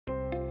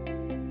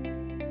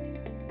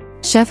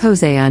Chef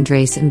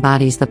JoséAndrés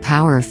embodies the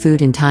power of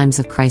food in times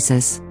of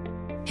crisis.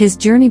 His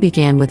journey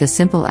began with a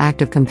simple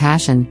act of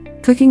compassion,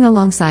 cooking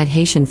alongside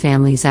Haitian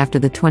families after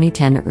the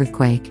 2010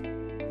 earthquake.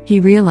 He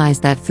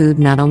realized that food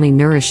not only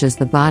nourishes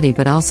the body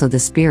but also the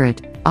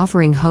spirit,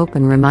 offering hope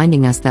and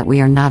reminding us that we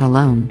are not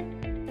alone.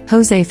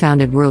 José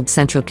founded World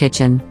Central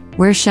Kitchen,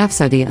 where chefs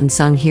are the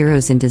unsung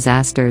heroes in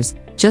disasters,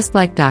 just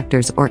like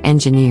doctors or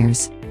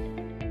engineers.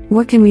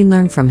 What can we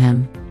learn from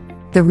him?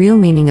 The real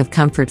meaning of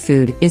comfort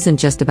food isn't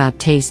just about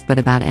taste but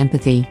about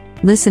empathy,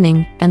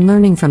 listening, and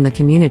learning from the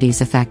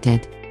communities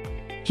affected.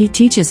 He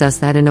teaches us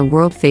that in a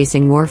world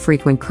facing more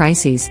frequent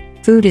crises,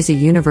 food is a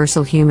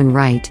universal human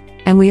right,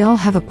 and we all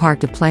have a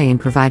part to play in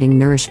providing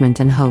nourishment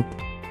and hope.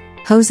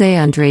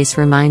 JoséAndrés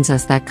reminds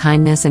us that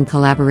kindness and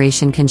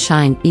collaboration can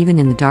shine even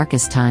in the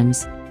darkest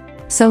times.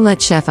 So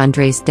let Chef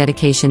Andrés'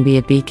 dedication be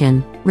a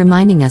beacon,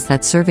 reminding us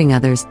that serving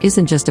others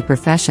isn't just a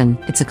profession,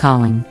 it's a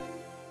calling.